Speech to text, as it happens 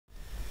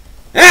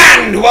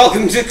And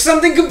welcome to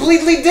something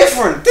completely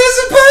different. There's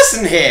a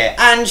person here,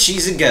 and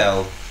she's a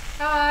girl.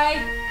 Hi.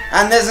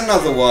 And there's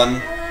another one.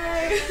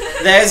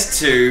 Hello. There's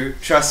two.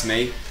 Trust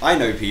me, I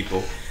know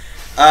people.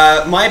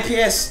 My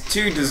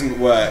PS2 doesn't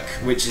work,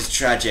 which is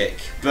tragic.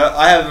 But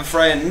I have a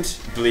friend,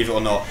 believe it or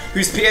not,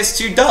 whose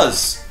PS2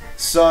 does.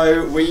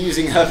 So we're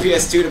using her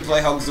PS2 to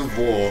play Hogs of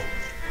War.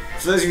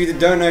 For those of you that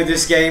don't know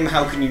this game,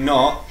 how can you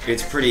not?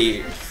 It's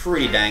pretty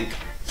dank.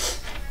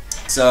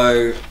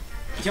 So,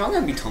 I'm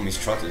gonna be Tommy's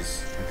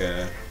Trotters.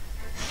 Okay.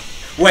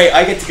 Wait,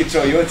 I get to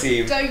control your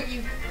team. Don't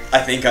you? I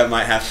think I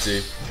might have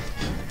to.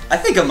 Oh,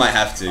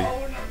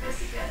 not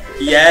this again.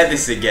 Yeah,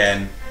 this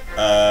again.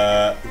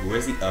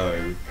 Where's the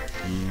O?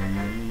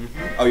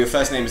 Oh, your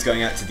first name is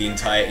going out to the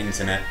entire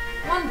internet.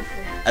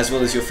 Wonderful. As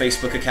well as your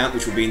Facebook account,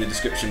 which will be in the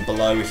description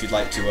below if you'd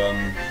like to,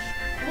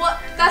 What?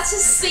 That's a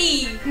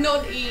C,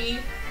 not E.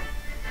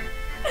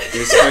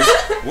 You're supposed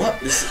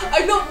what?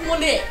 I'm not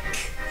Moniek.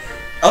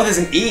 Oh, there's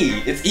an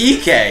E. It's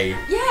EK.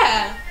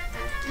 Yeah.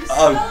 You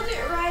spelled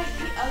it right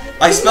the other day.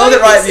 I spelled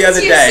it right the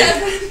other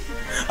day.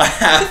 I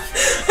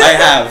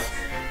have.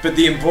 But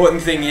the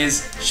important thing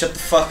is, shut the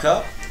fuck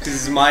up, because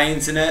this is my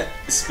internet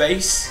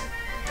space.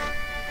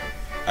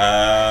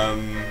 Yeah,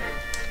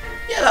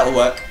 that'll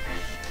work.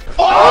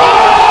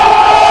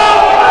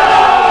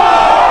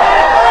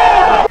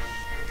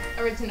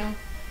 Original.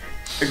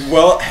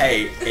 Well,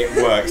 hey, it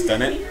works,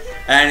 doesn't it?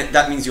 And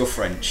that means you're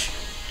French.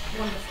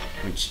 Wonderful.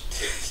 Which,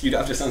 you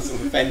don't have to sound so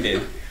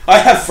offended. I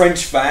have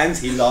French fans,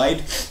 he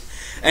lied.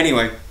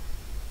 Anyway.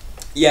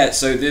 Yeah,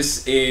 so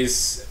this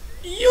is...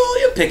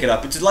 You'll pick it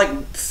up. It's like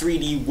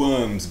 3D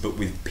Worms, but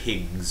with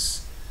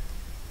pigs.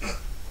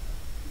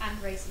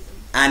 And racism.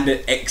 And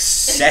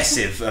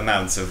excessive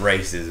amounts of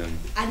racism.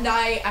 And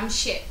I am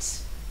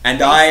shit.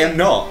 And I am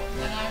not.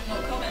 And I'm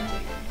not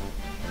commenting.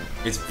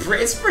 It's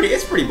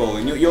pretty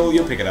boring.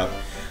 You'll pick it up.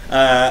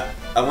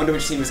 I wonder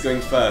which team is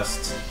going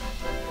first.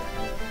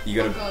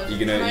 You're gonna.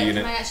 Can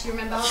I actually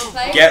remember how to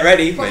play? Get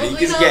ready. Probably Ready,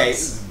 because not. game.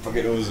 This is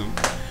fucking awesome.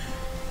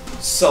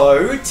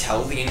 So,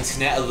 tell the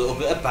internet a little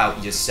bit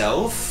about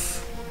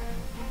yourself.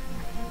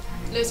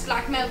 Lewis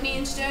blackmailed me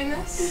into doing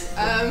this.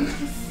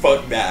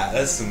 Fuck that.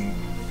 That's some.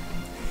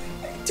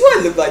 Do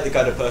I look like the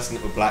kind of person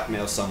that would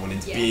blackmail someone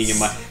into being in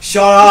my?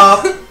 Shut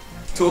up!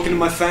 Talking to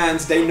my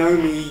fans. They know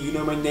me. You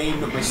know my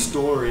name, not my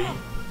story.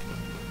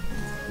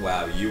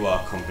 Wow, you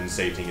are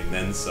compensating and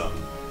then some.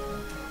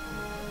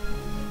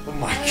 Oh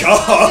my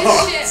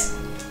god! Shit.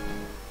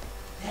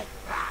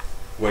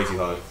 Way too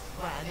hard.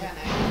 Yeah,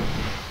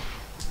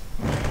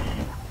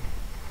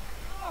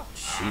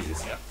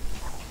 Jesus.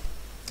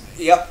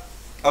 Yep.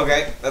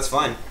 Okay, that's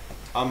fine.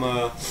 I'm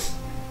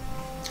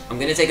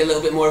gonna take a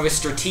little bit more of a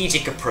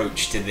strategic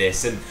approach to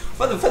this, and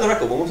for the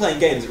record, when we're playing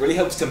games, it really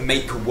helps to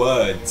make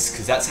words,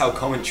 because that's how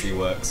commentary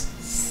works.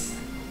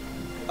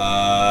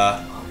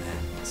 Oh man,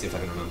 let's see if I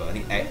can remember. I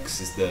think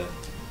X is the...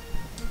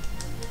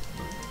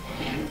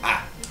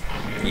 Ah!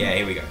 Yeah,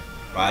 here we go.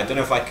 Right, I don't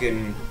know if I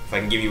can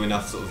give you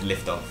enough sort of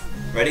lift off.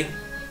 Ready?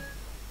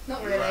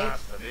 Not really. Yeah,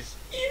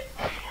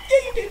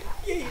 you did.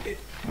 Yeah, you did.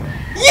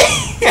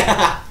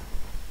 Yeah!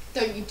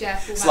 Don't you dare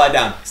fall Slide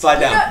down. Slide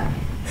down. No.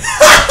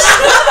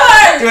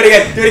 Do it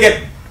again. Do it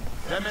again.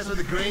 Don't mess with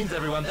the greens,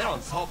 everyone. They're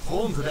on top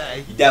form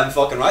today. You damn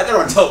fucking right. They're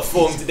on top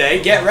form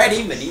today. Get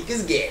ready. Moniek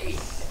is gay.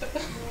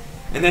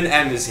 And then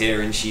Emma's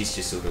here, and she's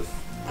just sort of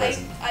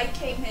present. I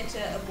came here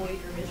to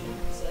avoid revision,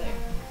 so...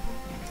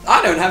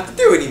 I don't have to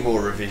do any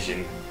more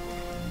revision.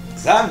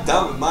 Because I'm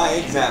done with my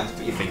exams.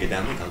 Put your finger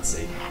down. I can't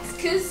see. It's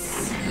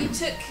because you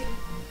took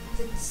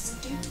the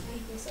stupid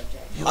legal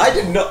subject. I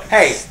did not.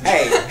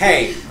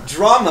 Hey.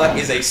 Drama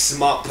is a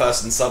smart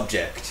person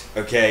subject,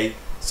 okay?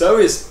 So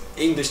is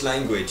English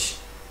language.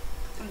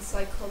 And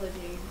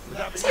psychology.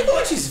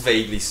 Psychology is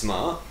vaguely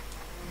smart.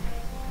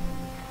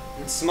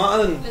 It's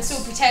smarter than... Let's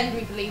all pretend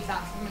we believe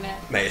that for a minute.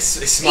 Mate, it's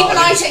smarter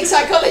Even I take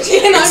psychology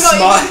and I'm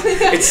not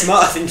even... It's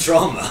smarter than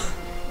drama.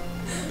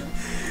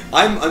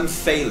 I'm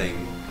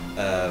failing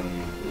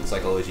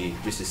psychology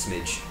just a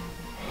smidge.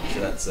 So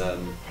that's, oh,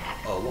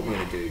 what am I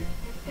going to do?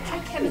 I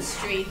tried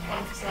chemistry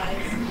on the side.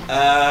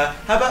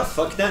 How about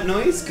fuck that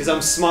noise? Because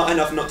I'm smart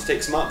enough not to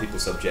take smart people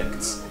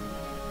subjects.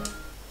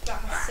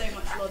 That has so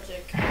much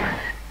logic.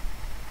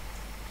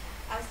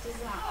 As does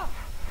that.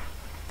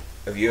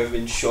 Have you ever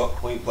been shot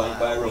point blank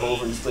by a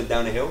revolver and slid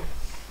down a hill?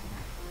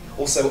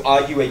 Also,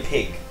 are you a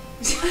pig?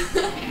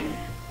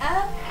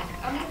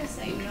 I'm gonna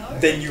say no.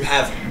 Then you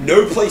have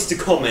no place to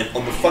comment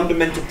on the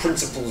fundamental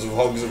principles of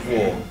Hogs of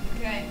War.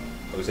 Okay.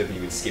 I was hoping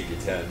you would skip your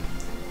turn.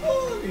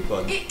 Oh, that'd be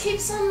fun. It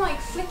keeps on like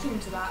flicking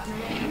to that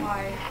and I don't know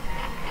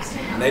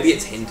why. Maybe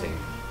it's hinting.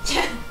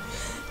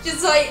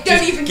 Just like,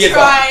 don't even give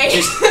try. Up.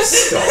 Just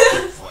stop.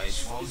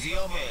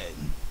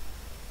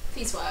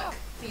 Please work.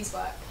 Please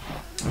work.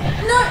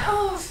 No!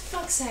 Oh, for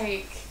fuck's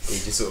sake. He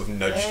just sort of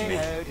nudged me.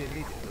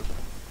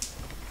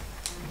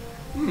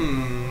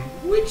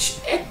 Which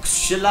X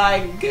shall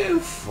I go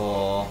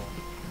for?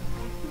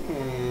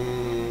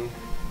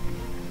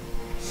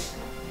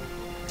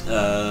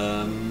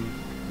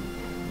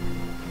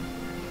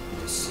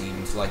 This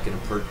seems like an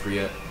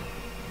appropriate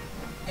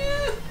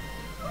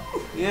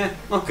Yeah,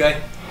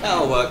 okay.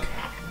 That'll work.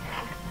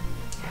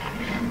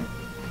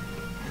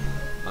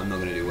 I'm not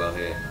gonna do well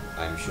here.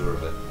 I'm sure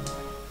of it.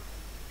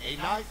 A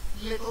nice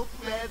little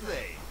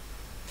play.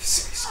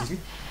 Excuse me?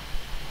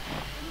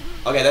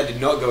 Okay, that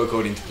did not go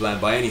according to plan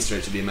by any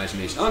stretch of the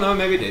imagination. Oh no,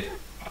 maybe it did.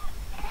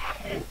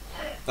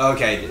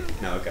 Okay, it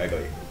did. No, okay, I got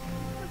you.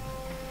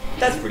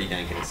 That's pretty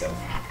dank in itself.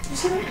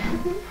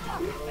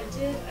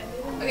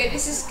 Okay,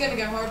 this is gonna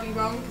go horribly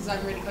wrong because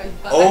I'm really close,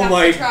 but Oh I have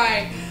my- to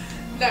try.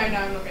 No, I'm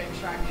not going to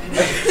try. I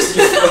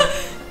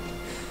have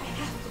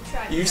to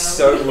try. You No.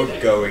 so were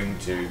going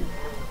to.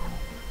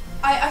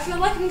 I feel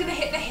like I'm gonna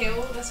hit the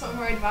hill. That's what I'm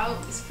worried about.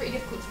 It's pretty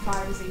difficult to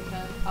fire a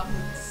Zika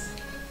upwards.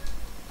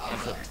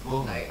 Oh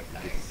no, no.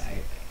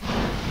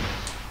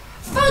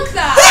 Fuck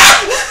that!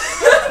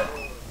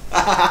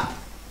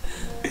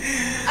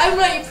 I'm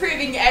like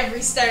proving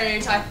every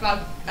stereotype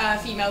about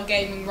female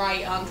gaming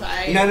right, aren't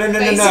I? No.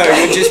 Basically.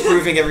 You're just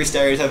proving every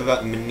stereotype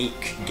about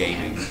Moniek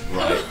gaming,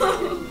 right?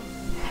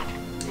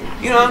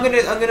 You know, I'm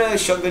gonna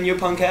shotgun your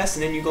punk ass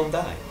and then you're gonna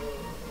die.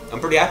 I'm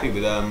pretty happy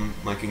with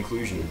my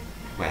conclusion.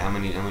 Wait, how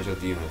much health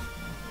do you have?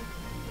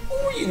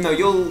 Oh, you know,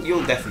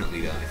 you'll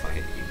definitely die if I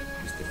hit you.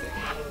 Is the thing.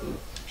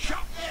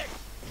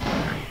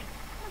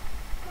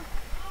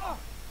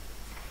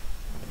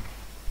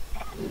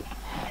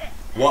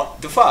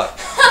 What the fuck?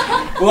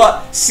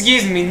 What?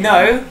 Excuse me,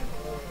 no.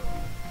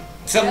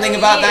 Something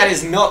about that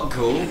is not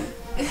cool.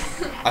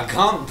 I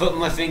can't put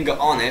my finger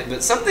on it,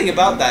 but something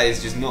about that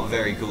is just not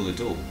very cool at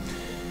all.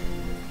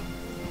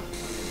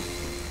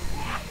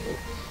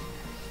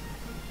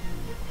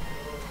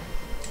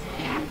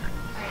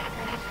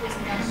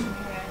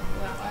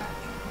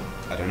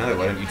 I don't know,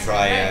 why don't you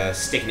try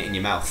sticking it in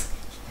your mouth?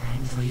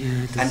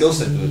 And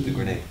also the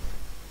grenade.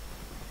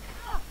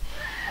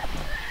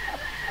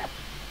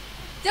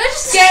 Did I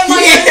just get my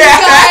own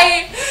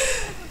guy?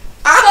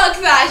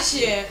 Fuck that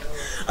shit.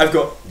 I've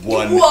got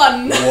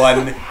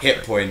one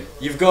hit point.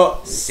 You've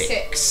got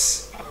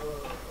six.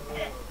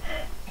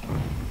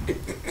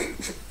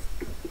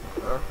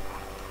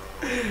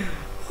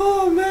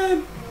 Oh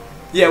man.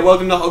 Yeah,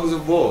 welcome to Hogs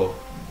of War.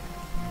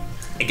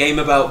 A game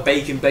about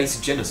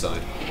bacon-based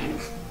genocide.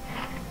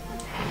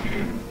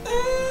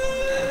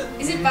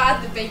 Is it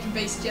bad that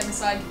bacon-based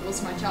genocide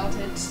was my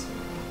childhood?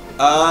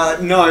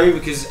 No,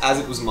 because as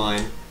it was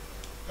mine,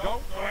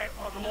 Don't go it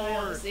for the Lord.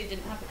 Obviously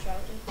didn't have a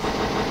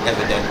childhood.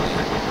 evidently.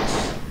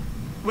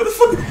 Where the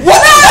fuck?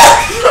 What?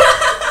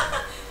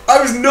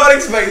 I was not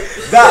expecting.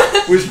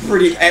 That was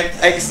pretty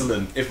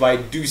excellent, if I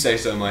do say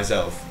so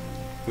myself.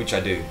 Which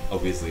I do,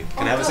 obviously.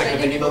 Can I have a second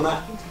opinion on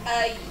that?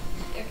 Okay,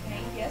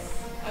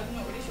 yes. I'm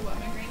not really sure what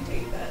I'm agreeing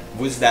to, but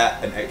Was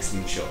that an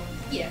excellent shot?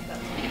 yeah,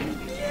 that's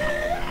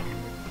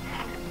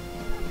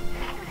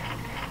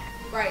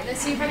Right, let's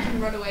see if I can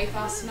run away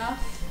fast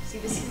enough. See,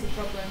 this is the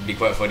problem. It'd be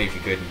quite funny if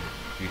you couldn't.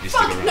 You just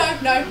Fuck, stick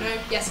around. no.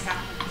 Yes, I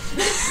can.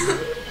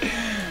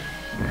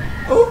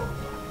 Oh!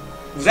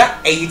 Was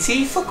that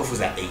 80? Fuck off, was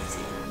that 80?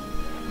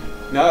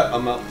 No,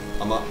 I'm up.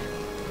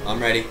 I'm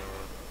ready.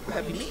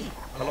 That'd be me.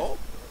 Hello?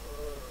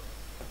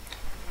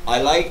 I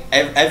like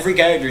every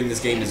character in this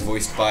game is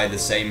voiced by the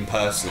same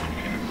person,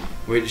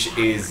 which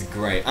is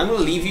great. I'm gonna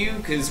leave you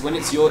because when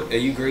it's your, are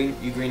you green?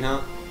 You green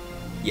heart?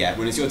 Yeah,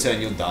 when it's your turn,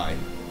 you'll die.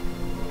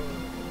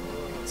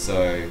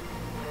 So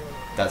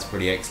that's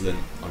pretty excellent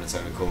on its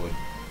own accord.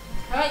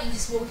 How about you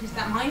just walk into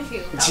that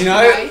minefield? That Do you would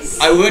know? be nice.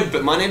 I would,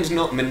 but my name's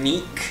not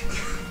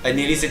Moniek. I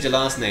nearly said your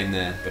last name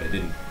there, but I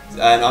didn't.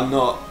 And I'm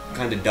not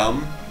kind of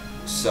dumb,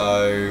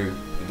 so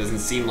it doesn't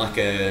seem like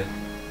a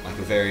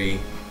very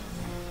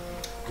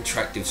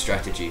attractive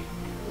strategy.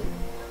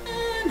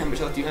 And how much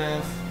health do you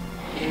have?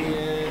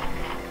 Yeah.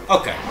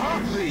 Okay.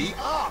 Hardly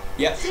up.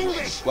 Yep.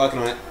 English. Working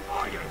on it.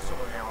 Oh, you're so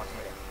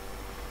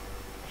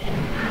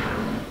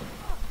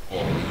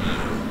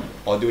Oh,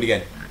 I'll do it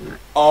again.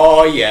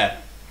 Oh yeah.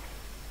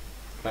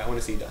 Wait, I want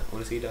to see that. I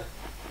want to see that.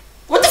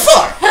 What the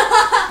fuck?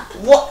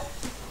 What?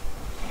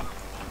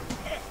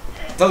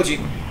 Told you.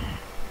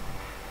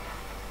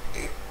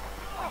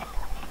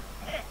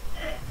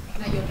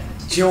 No, you're dead.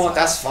 Do you know what?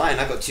 That's fine.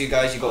 I got 2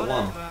 guys. You got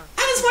 1. And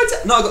it's my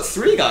turn. No, I got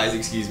 3 guys.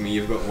 Excuse me.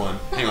 You've got 1.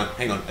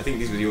 Hang on. I think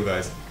these were your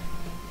guys.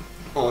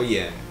 Oh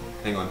yeah.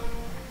 Hang on.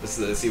 Let's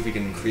see if we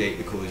can create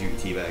the Call of Duty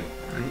teabag.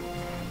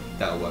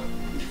 That'll work.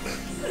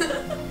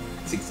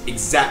 It's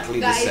exactly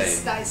the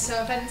same. That is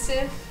so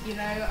offensive. You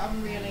know,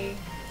 I'm really.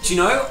 Do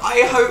you know?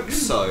 I hope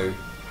so.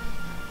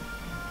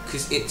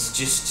 Because it's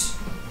just.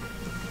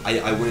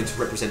 I wanted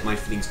to represent my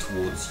feelings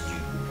towards you.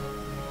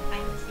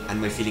 And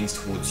my feelings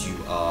towards you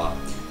are.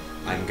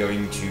 I'm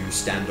going to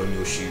stand on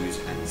your shoes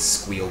and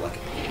squeal like a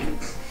pig.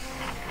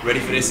 Ready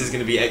for this? Is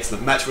going to be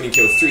excellent. Match winning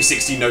kill,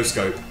 360 no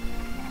scope.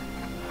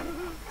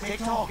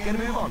 TikTok, get a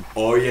move on.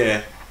 Oh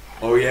yeah.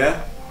 Oh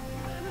yeah.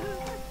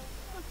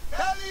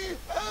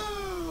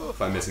 Tally-ho!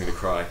 If I miss, I'm going to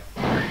cry.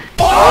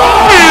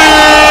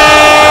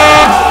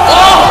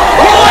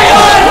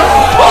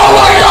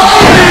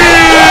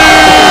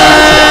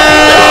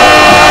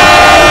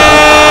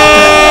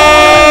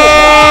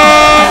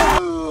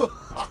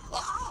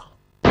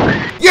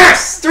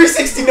 Yes!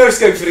 360 no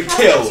scope for the How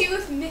kill. would you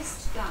have missed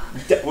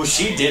Well,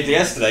 she did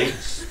yesterday.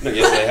 Not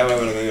yesterday,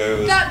 however long ago it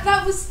was.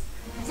 That was.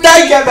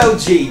 Thank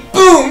MLG!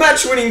 Boom!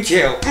 Match winning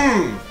kill!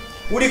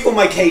 What do you call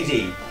my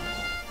KD?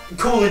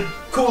 Call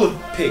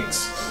of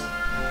pigs.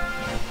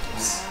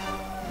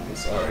 I'm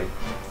sorry.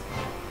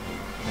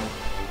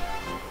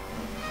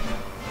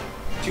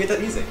 Did you get that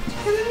music? Did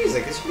you get that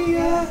music? It's really,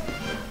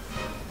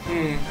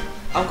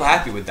 I'm quite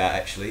happy with that,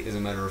 actually, as a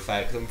matter of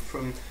fact. I'm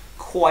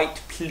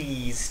quite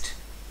pleased.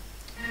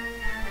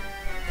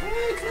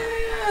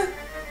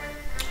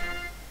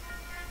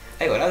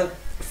 Hey, what other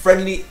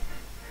friendly...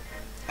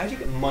 How did you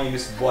get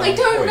 -1 I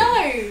don't point?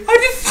 know! How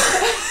did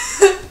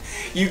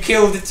you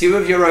killed 2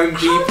 of your own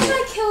people. How did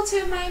I kill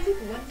 2 of my own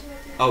people? When did I do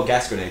that? Oh,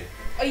 gas grenade.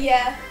 Oh,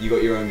 yeah. You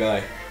got your own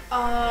guy.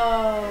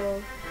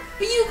 Oh.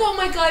 But you got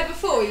my guy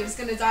before, he was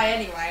gonna die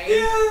anyway.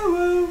 Yeah,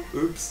 well,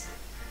 oops.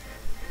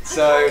 I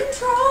So, can't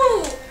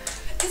control!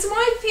 It's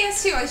my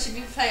PS2, I should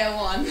be player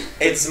 1.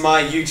 it's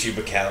my YouTube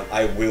account.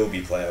 I will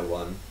be player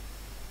 1.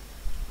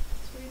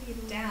 It's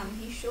really damn.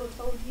 He sure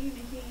told you,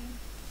 Nikki.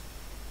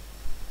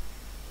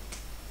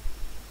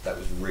 That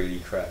was really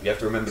crap. You have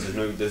to remember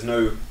there's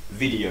no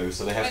video,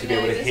 so they have to be No,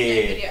 able to there's no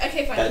hear. video.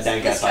 Okay, fine. that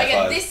dank Let's ass try high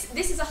again. five.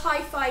 This is a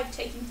high five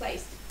taking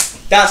place.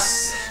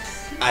 That's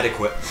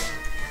adequate.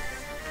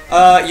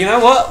 You know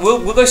what?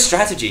 We'll go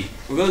strategy.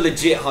 We'll go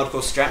legit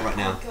hardcore strat right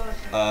now. Oh,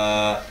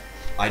 God.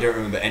 I don't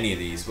remember any of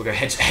these. We'll go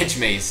hedge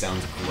maze.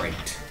 Sounds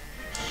great.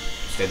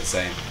 Stay the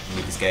same.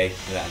 Moniek is gay,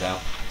 without a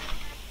doubt.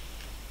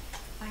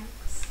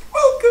 Thanks.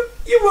 Welcome.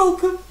 You're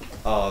welcome.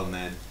 Oh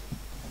man,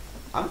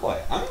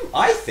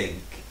 I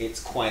think it's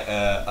quite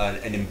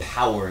an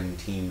empowering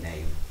team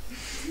name.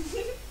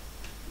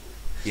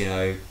 You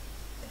know,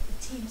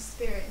 Team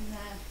spirit in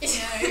there.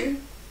 You know.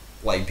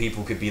 like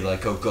people could be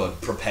like, oh god,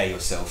 prepare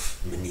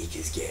yourself. Moniek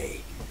is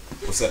gay.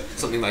 Or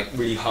something like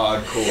really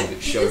hardcore that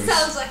It shows. just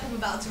sounds like I'm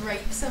about to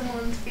rape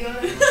someone, to be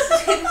honest.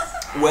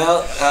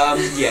 Well,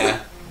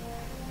 yeah.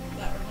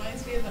 That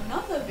reminds me of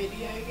another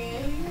video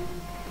game.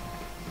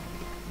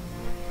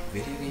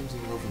 Video games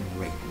involving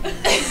rape.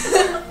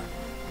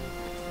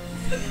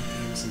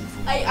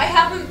 I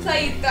haven't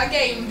played that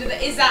game.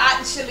 Is that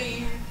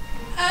actually...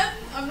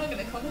 I'm not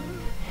gonna comment.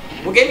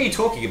 What game are you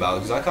talking about?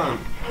 Because I can't.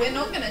 We're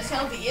not gonna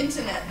tell the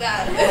internet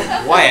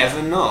that. Why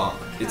ever not?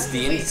 It's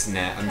the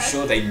internet. I'm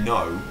sure they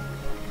know.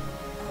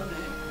 Oh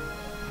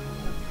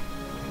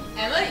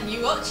no. Emma,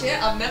 you watch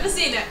it. I've never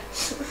seen it.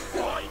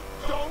 I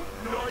don't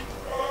like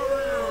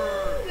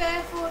fire.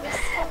 Therefore, this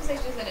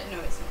conversation is edit. No,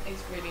 it's not.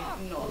 It's really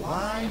not.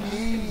 Why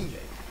me?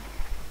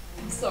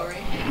 I'm sorry.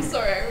 I'm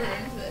sorry I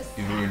ruined this.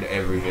 You ruined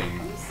everything.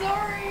 I'm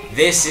sorry.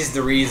 This is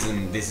the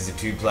reason this is a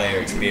 2-player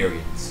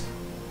experience.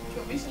 Do you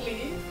want me to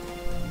leave?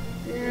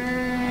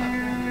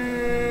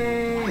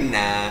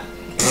 Nah.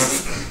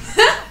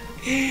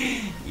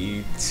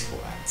 You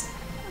twat.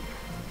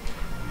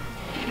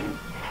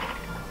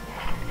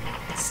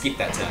 Skip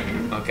that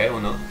turn. Okay,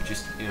 or not.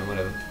 Just, you know,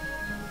 whatever.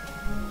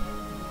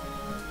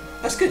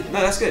 That's good.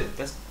 No, that's good.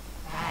 That's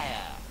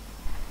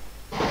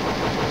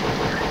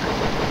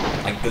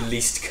like the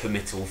least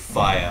committal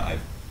fire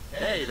I've...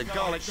 Hey, the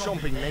garlic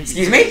chomping lady.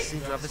 Excuse me?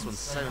 Seems to have this one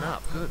sewn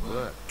up. Good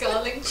work.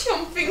 Garlic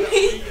chomping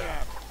me.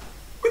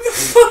 What the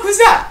fuck was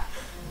that?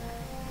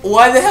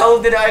 Why the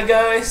hell did I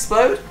go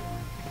explode?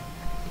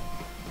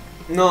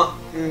 Not...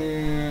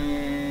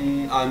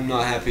 I'm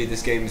not happy.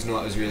 This game's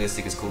not as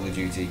realistic as Call of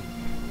Duty.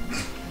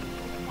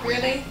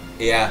 Really?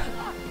 Yeah.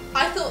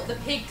 I thought the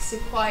pigs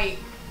are quite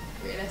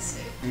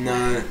realistic.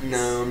 No,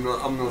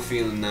 I'm not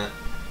feeling that.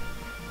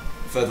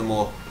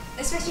 Furthermore,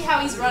 Especially how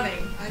he's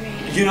running. I mean...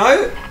 you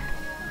know,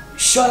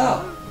 shut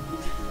up.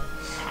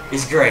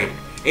 It's great.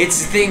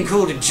 It's a thing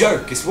called a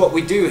joke. It's what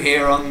we do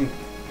here on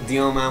the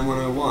Old Man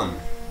 101.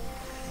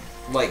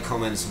 Like,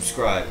 comment,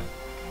 subscribe.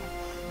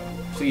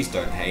 Please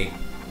don't hate,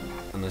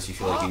 unless you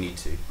feel like you need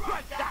to. Too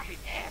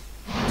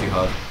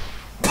hard.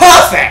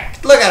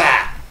 Perfect! Look at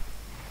that!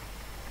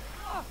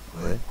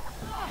 What?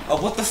 Oh,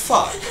 what the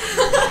fuck?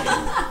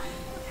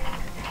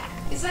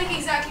 It's like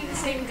exactly the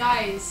same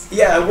guys.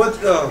 Yeah, what?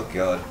 Oh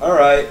god.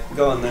 Alright,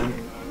 go on then.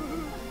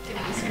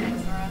 Gonna be some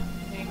thorough, I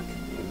think.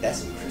 That's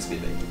some crispy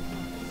bacon.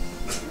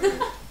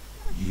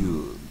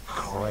 You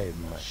crave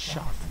my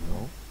shot,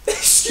 no?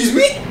 Excuse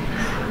me?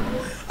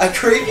 I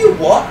crave you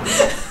what?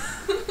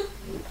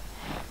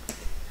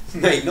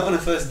 Mate, not on a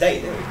first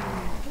date, there.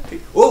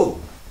 Oh!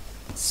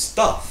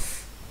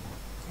 Stuff.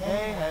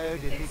 Hey, how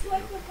did It's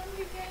like the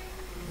Hunger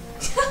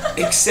Games.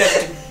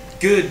 Except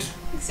good.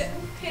 Except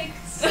with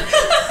pigs.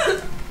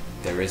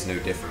 There is no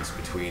difference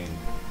between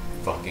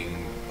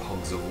fucking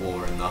Hogs of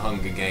War and the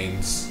Hunger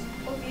Games.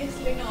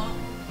 Obviously not.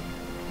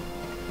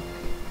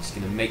 Just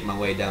gonna make my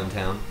way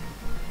downtown.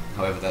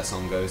 However that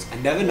song goes. I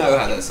never know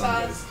how that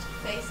song goes.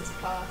 Faces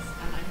pass,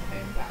 and I'm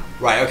homebound.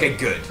 Right, okay,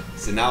 good.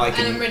 So now I And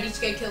I'm can... ready to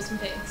go kill some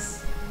pigs.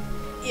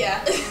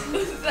 Yeah,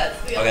 that's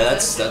the. Okay,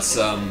 that's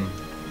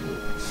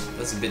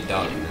a bit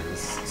dark, man.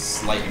 It's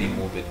slightly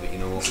morbid, but you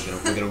know what?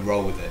 We're gonna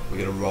roll with it. We're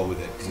gonna roll with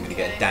it because I'm gonna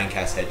get a dank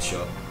ass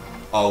headshot.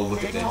 Oh,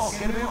 look at Get on, this.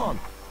 get a bit on.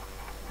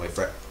 Wait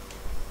for it.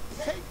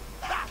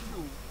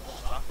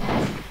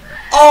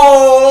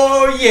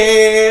 Oh, Oh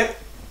yeah!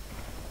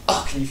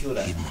 Oh, can you feel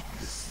that?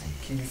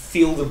 Can you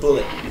feel the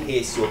bullet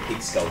pierce your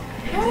pig skull?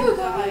 Oh,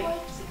 guy.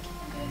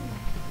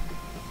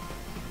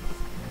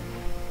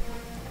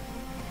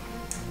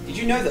 Did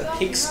you know that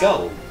pig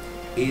skull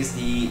is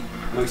the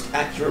most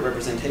accurate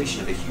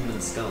representation of a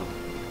human skull?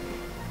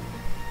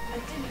 I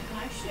didn't, and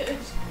I should.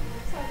 Let's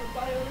have a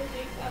biology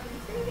exam in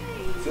 3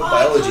 days. If your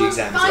biology can't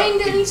exam is find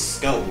about any- pig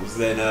skulls,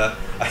 then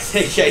I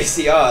think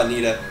ACR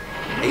need a...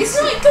 It's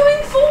not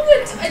going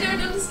forward. I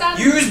don't understand.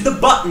 Use the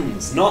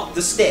buttons, not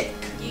the stick.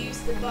 Use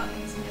the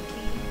buttons in the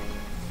key.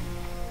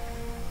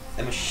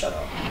 Emma, shut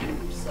up.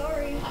 I'm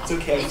sorry. It's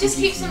okay. It just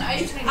keeps on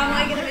opening. Am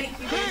I gonna make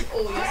you lose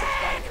all your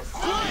subscribers?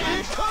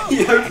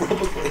 Yeah,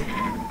 probably.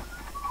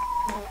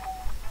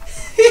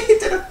 He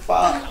did a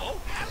fart.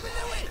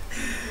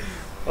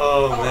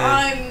 Oh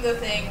man. I'm the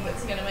thing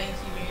that's gonna make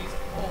you lose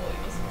all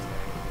your subscribers.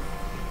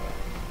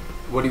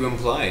 What are you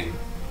implying?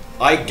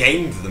 I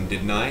gained them,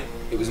 didn't I?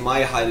 It was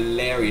my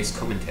hilarious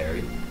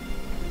commentary.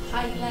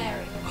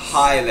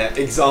 Hilarious.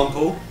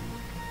 Example.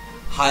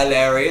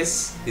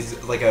 Hilarious is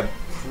like a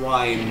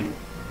prime.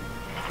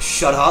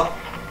 Shut up.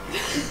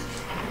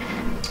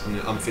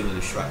 I'm feeling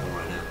a shrapnel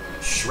right now.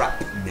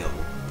 Shrapnel.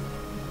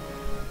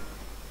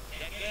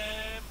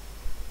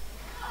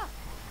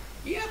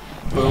 Yep.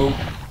 Boom.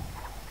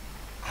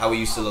 How are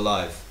you still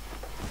alive?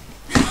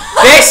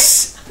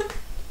 This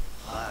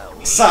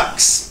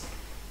sucks.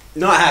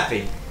 Not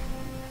happy.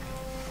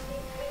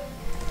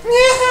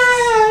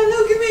 Yeah,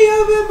 look at me,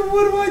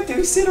 Emma. What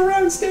do? Sit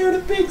around staring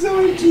at pigs.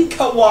 OMG,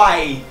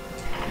 kawaii.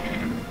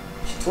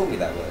 She taught me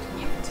that word.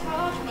 You've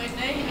tarred my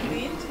name on the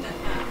internet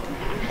now.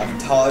 I've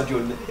tarred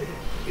your.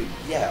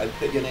 Yeah, I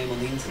put your name on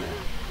the internet.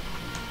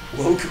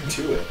 Welcome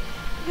to it.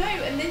 No,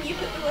 and then you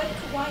put the word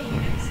kawaii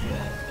next to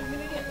it. I'm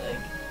gonna get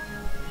like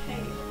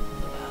hate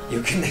for that.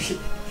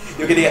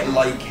 You're gonna get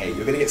like hate.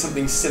 You're gonna get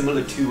something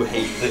similar to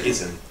hate that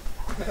isn't.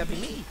 That'd be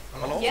me.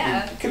 Hello?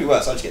 Yeah. It could be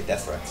worse. I just get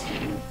death threats.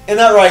 Isn't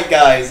that right,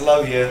 guys?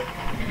 Love you.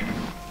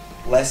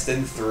 Less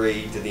than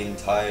 3 to the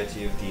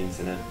entirety of the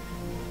internet.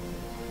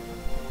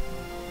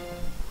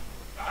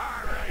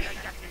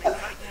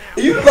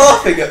 Are you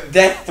laughing at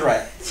death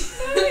threats?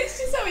 It's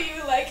just how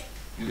you were like,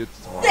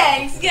 It's all right.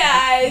 thanks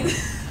guys!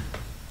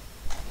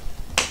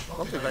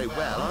 Not doing very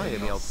well, are you,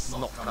 me old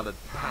snot-coloured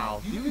pal?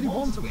 Do you really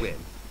want to win?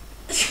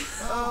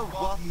 Oh,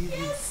 what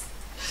is...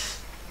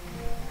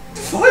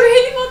 I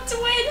really want to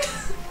win.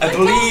 I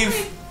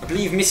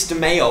believe Mr.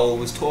 Mayall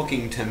was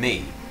talking to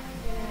me.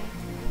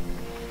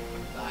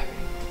 But I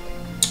really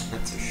want to win.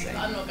 That's a shame.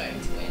 But I'm not going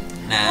to win.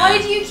 Nah. Why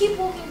do you keep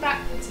walking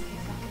backwards if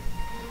you're fucking?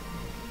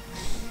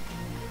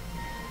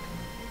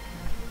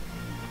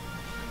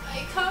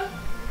 I can't.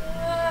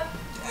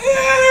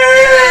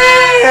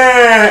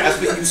 That's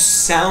what you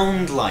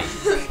sound like.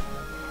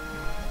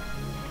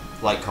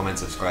 Like, comment,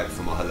 subscribe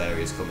for more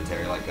hilarious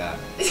commentary like that.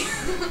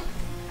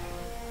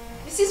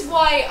 This is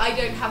why I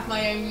don't have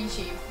my own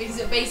YouTube, because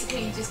it'll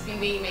basically just be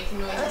me making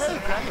noises.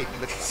 Okay,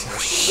 look at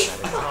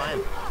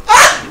time.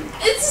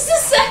 This is the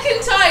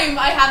second time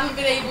I haven't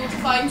been able to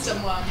find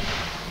someone.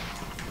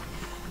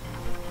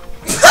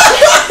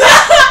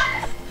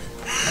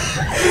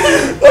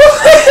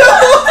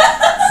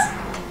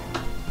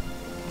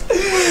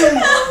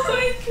 Oh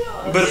my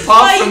god. But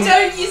apart from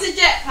don't use a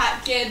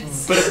jetpack,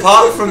 kids. But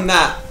apart from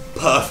that,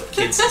 perfect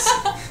kids.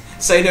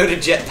 Say no to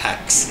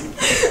jetpacks.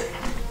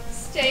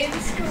 Stay in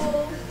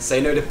school. Say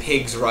no to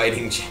pigs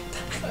riding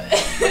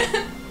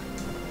jetpacks.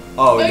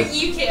 Oh, Vote the-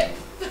 UKIP.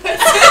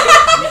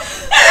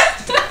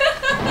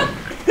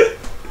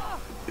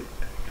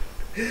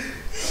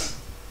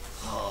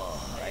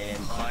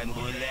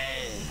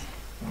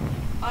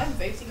 I'm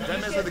voting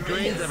Don't mess with the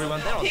greens,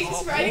 everyone. They're on Pigs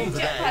top riding form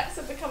today. jetpacks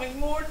are becoming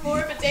more and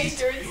more of a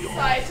danger in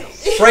society.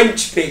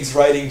 French pigs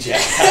riding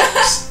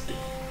jetpacks.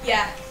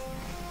 Yeah.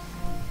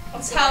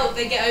 That's how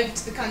they get over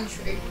to the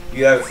country.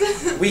 You know,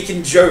 we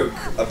can joke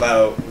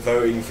about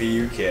voting for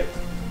UKIP,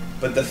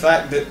 but the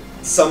fact that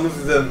some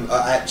of them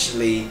are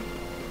actually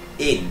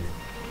in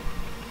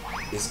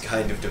is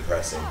kind of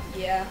depressing.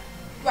 Yeah.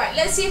 Right,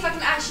 let's see if I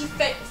can actually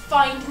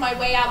find my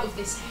way out of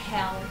this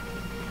hell.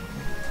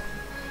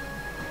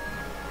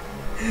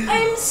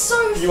 I'm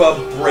so You are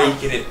fucking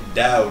breaking it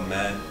down,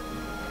 man.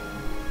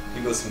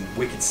 You got some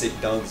wicked sick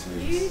dance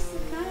moves. Use the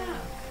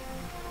map.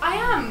 I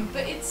am,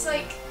 but it's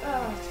like,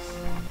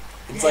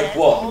 It's like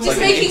what? It's just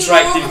like an making more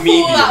of interactive a fool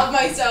medium. out of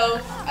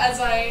myself as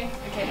I.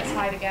 Okay, let's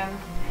hide again.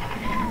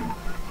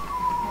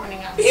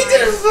 Running out. He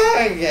did a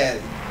thing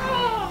again.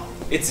 Oh.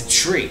 It's a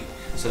tree,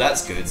 so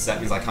that's good. So that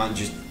means I can't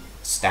just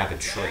stab a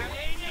tree.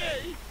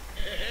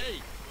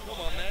 Come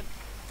on, man.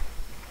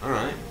 All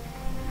right.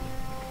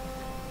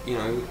 You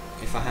know,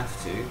 if I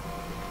have to.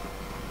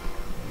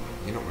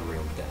 You're not my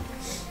real dad.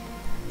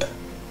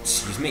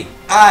 Excuse me.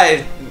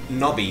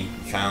 Nobby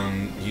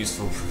found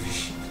useful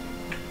provision.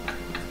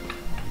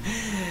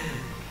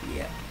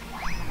 Yeah.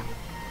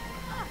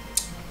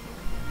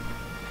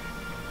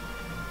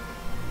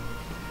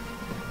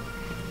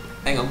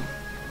 Hang on.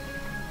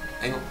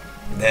 Hang on.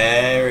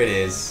 There it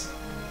is.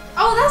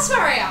 Oh, that's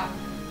where I am.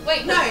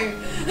 Wait, no.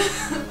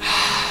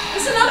 There's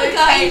There's another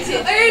guy.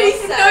 Located I don't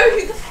even yourself. know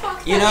who the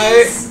fuck You that know,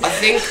 is.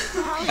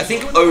 I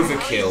think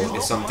overkill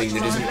is something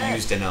that isn't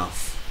used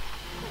enough.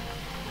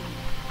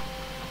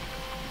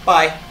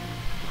 Bye.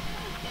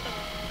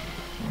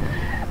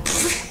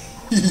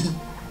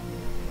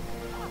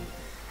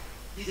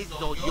 This is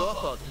all your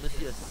fault,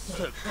 Monsieur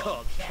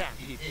so-called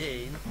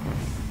captain.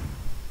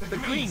 The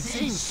green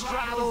team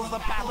straddles the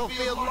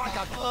battlefield like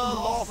a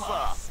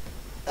colossus.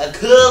 A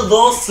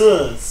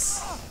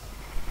colossus.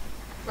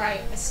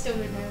 Right, I still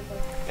don't know. But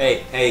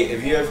Hey,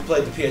 have you ever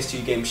played the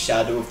PS2 game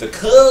Shadow of the I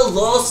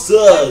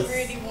Colossus?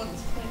 really want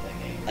to play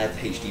that game. I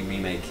have the HD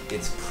remake.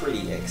 It's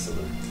pretty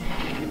excellent.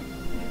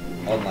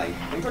 On like,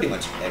 in pretty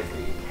much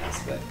every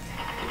aspect,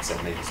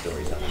 except maybe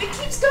storytelling. it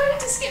keeps going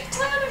to skip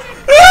tournament.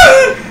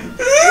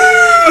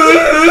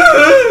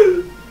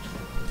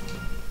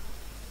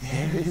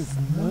 There is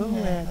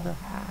nowhere to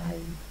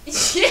hide. Yeah,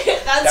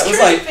 that's That was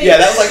creepy. like,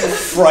 that was like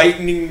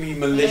frighteningly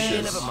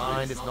malicious. Never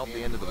mind, it's not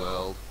the end of the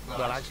world.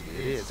 Well, actually,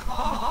 it is.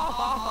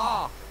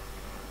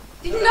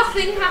 Did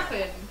nothing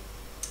happen?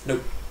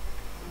 Nope.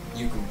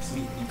 You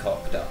completely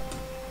cocked up.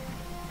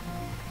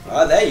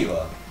 Ah, there you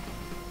are.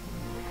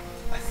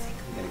 I think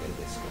I'm gonna go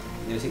this way.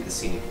 I'm gonna take the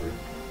scenic route.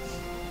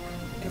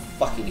 In a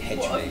fucking hedge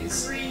What a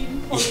maze.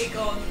 green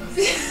polygons.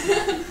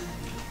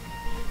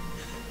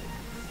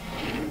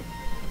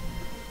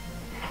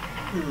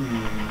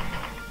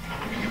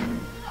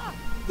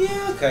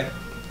 Yeah, okay.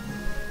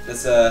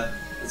 Let's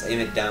aim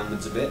it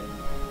downwards a bit.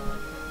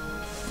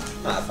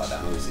 Not that far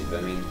down, obviously, but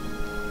I mean,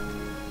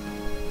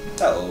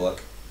 that'll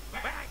work.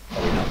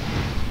 Probably not.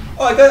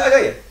 Oh, I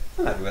got you.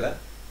 I'm happy with that.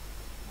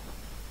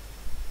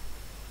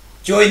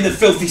 Join the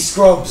filthy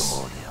scrubs.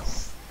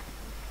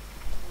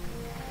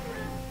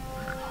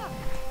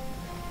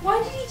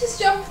 Why did he just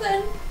jump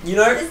then? You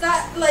know, Is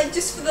that like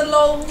just for the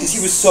lols? because he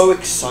was so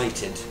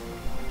excited,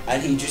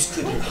 and he just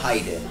couldn't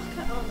hide it.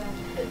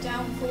 The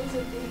downfalls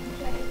of being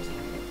played.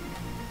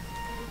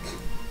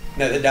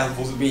 No, the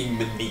downfalls of being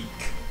Moniek.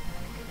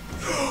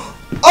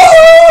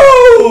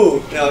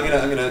 Oh! No,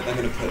 I'm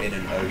gonna put in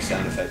an O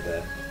sound effect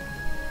there.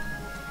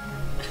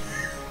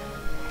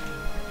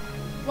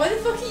 Why the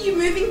fuck are you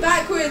moving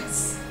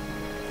backwards?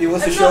 He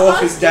wants to I'm show not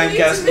off his asking you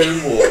dank ass to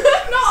move- moonwalk.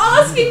 I'm not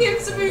asking him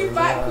to move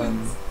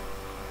backwards.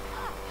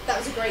 That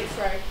was a great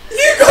throw.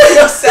 You got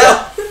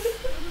yourself!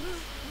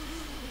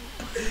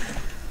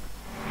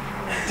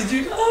 Did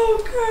you?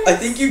 Oh, Christ. I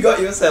think you got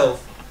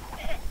yourself.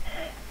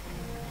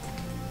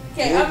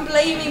 Okay, I'm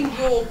blaming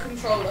your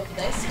controller for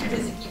this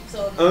because it keeps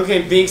on.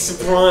 Okay, big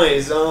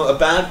surprise. Oh, a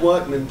bad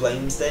workman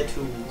blames their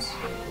tools.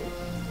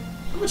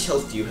 How much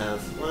health do you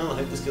have? Well, I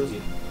hope this kills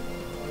you.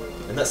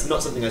 And that's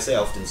not something I say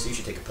often, so you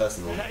should take it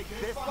personal. Take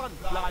this one,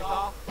 Liza.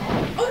 Oh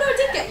no, I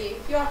did get you.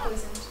 You are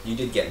poisoned. You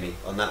did get me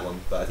on that one,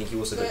 but I think you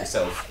also got But-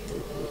 yourself.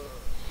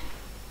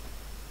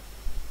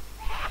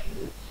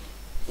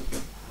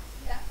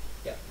 Yeah.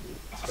 Yeah.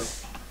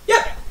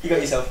 Yep! You got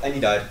yourself, and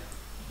you died.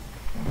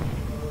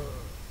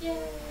 Yay.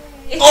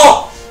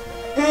 Oh!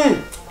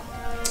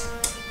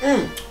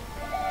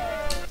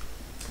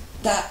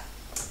 That,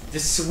 the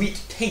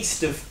sweet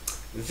taste of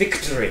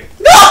victory.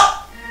 No!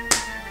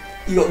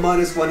 You got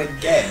 -1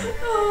 again.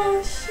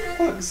 Oh shit.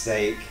 Fuck's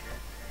sake.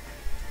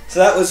 So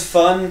that was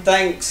fun.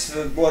 Thanks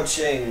for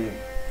watching.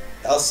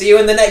 I'll see you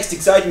in the next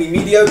excitingly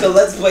mediocre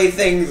Let's Play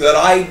thing that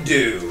I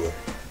do.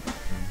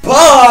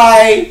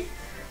 Bye!